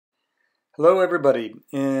Hello everybody.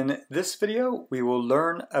 In this video we will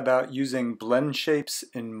learn about using blend shapes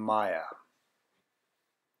in Maya.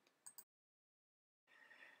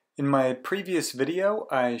 In my previous video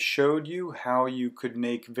I showed you how you could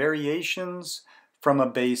make variations from a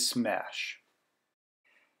base mesh.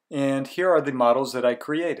 And here are the models that I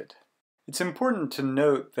created. It's important to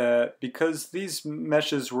note that because these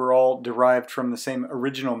meshes were all derived from the same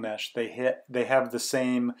original mesh, they have the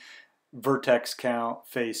same vertex count,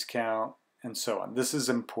 face count, and so on. This is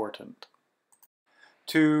important.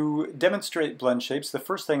 To demonstrate blend shapes, the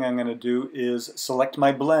first thing I'm going to do is select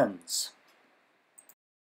my blends.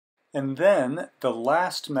 And then the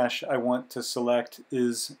last mesh I want to select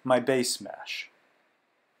is my base mesh.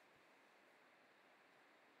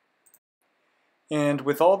 And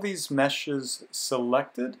with all these meshes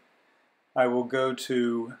selected, I will go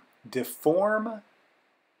to Deform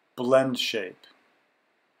Blend Shape.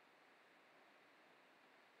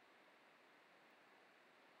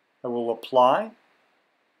 I will apply.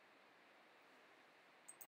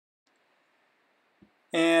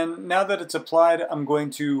 And now that it's applied, I'm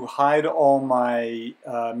going to hide all my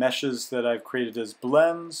meshes that I've created as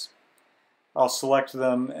blends. I'll select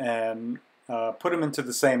them and put them into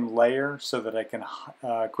the same layer so that I can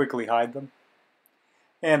quickly hide them.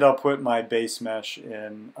 And I'll put my base mesh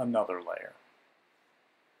in another layer.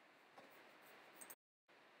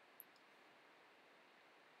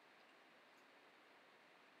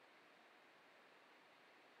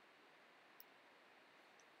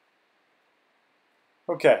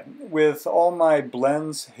 Okay, with all my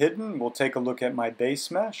blends hidden, we'll take a look at my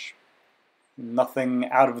base mesh. Nothing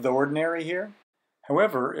out of the ordinary here.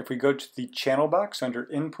 However, if we go to the channel box under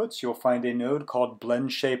Inputs, you'll find a node called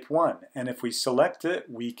Blend Shape 1. And if we select it,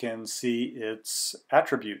 we can see its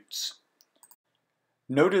attributes.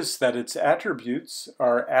 Notice that its attributes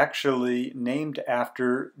are actually named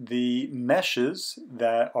after the meshes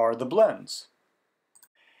that are the blends.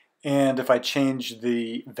 And if I change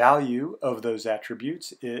the value of those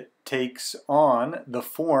attributes, it takes on the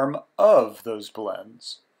form of those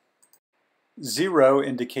blends. 0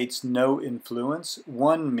 indicates no influence,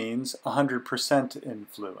 1 means 100%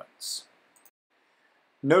 influence.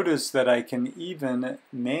 Notice that I can even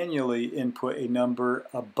manually input a number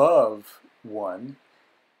above 1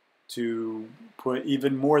 to put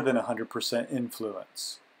even more than 100%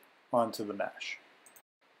 influence onto the mesh.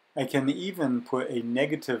 I can even put a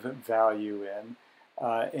negative value in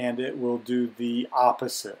and it will do the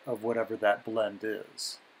opposite of whatever that blend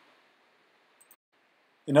is.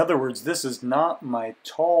 In other words, this is not my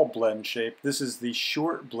tall blend shape, this is the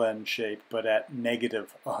short blend shape, but at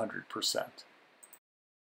negative 100%.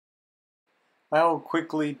 I'll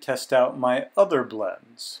quickly test out my other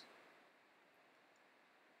blends.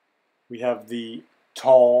 We have the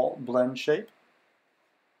tall blend shape,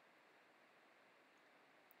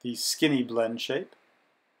 the skinny blend shape,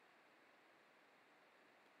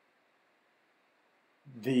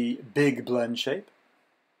 the big blend shape,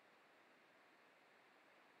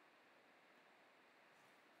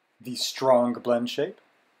 the strong blend shape,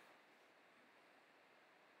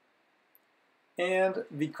 and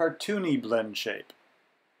the cartoony blend shape.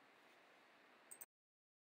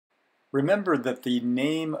 Remember that the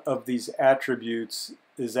name of these attributes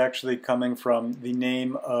is actually coming from the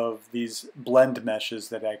name of these blend meshes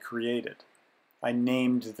that I created. I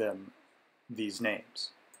named them these names.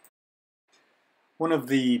 One of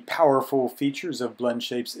the powerful features of blend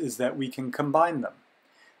shapes is that we can combine them.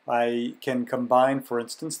 I can combine, for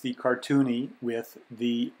instance, the cartoony with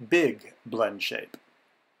the big blend shape,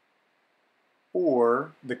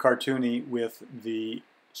 or the cartoony with the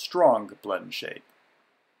strong blend shape.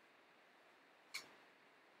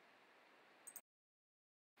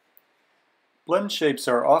 Blend shapes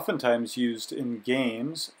are oftentimes used in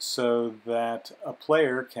games so that a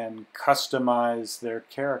player can customize their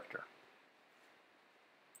character.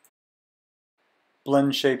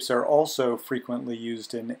 Blend shapes are also frequently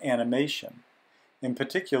used in animation, in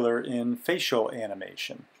particular in facial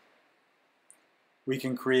animation. We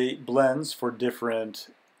can create blends for different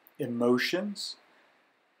emotions,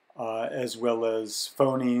 as well as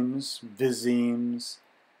phonemes, visemes.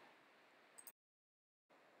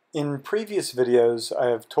 In previous videos, I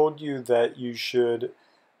have told you that you should,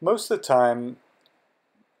 most of the time,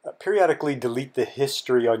 periodically delete the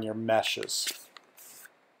history on your meshes.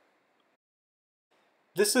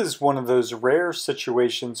 This is one of those rare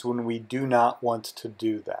situations when we do not want to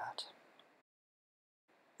do that.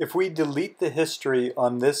 If we delete the history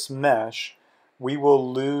on this mesh, we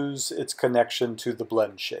will lose its connection to the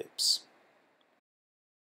blend shapes.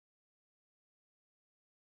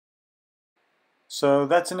 So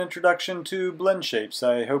that's an introduction to blend shapes.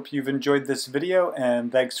 I hope you've enjoyed this video,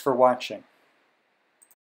 and thanks for watching.